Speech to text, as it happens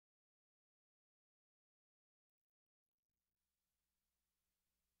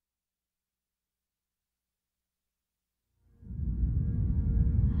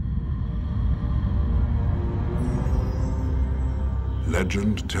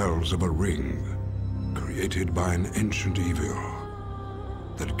Legend tells of a ring created by an ancient evil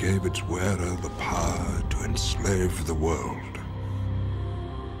that gave its wearer the power to enslave the world.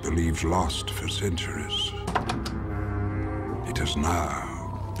 Believed lost for centuries, it has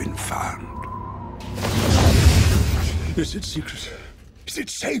now been found. Is it secret? Is it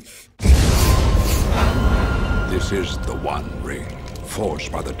safe? This is the One Ring,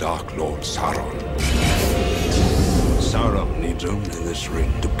 forged by the Dark Lord Sauron. Sauron needs only this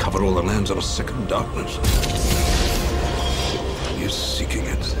ring to cover all the lands of a second darkness. He is seeking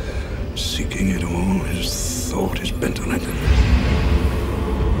it all. His thought is bent on it.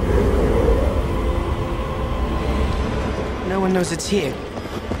 No one knows it's here,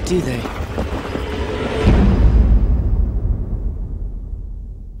 do they?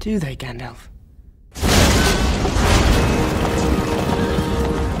 Do they, Gandalf?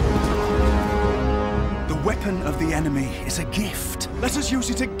 The weapon of the enemy is a gift. Let us use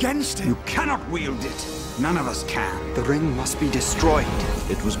it against him. You cannot wield it. None of us can. The ring must be destroyed.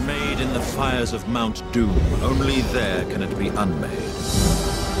 It was made in the fires of Mount Doom. Only there can it be unmade.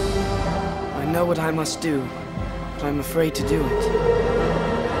 I know what I must do, but I'm afraid to do it.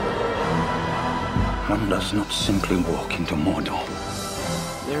 One does not simply walk into Mordor.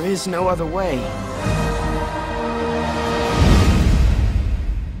 There is no other way.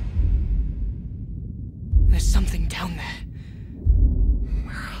 There's something down there.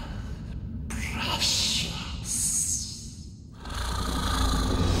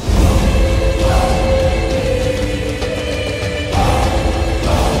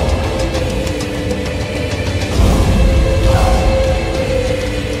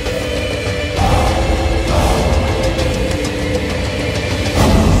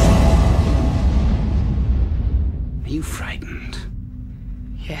 Are you frightened?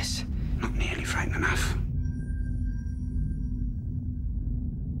 Yes. Not nearly frightened enough.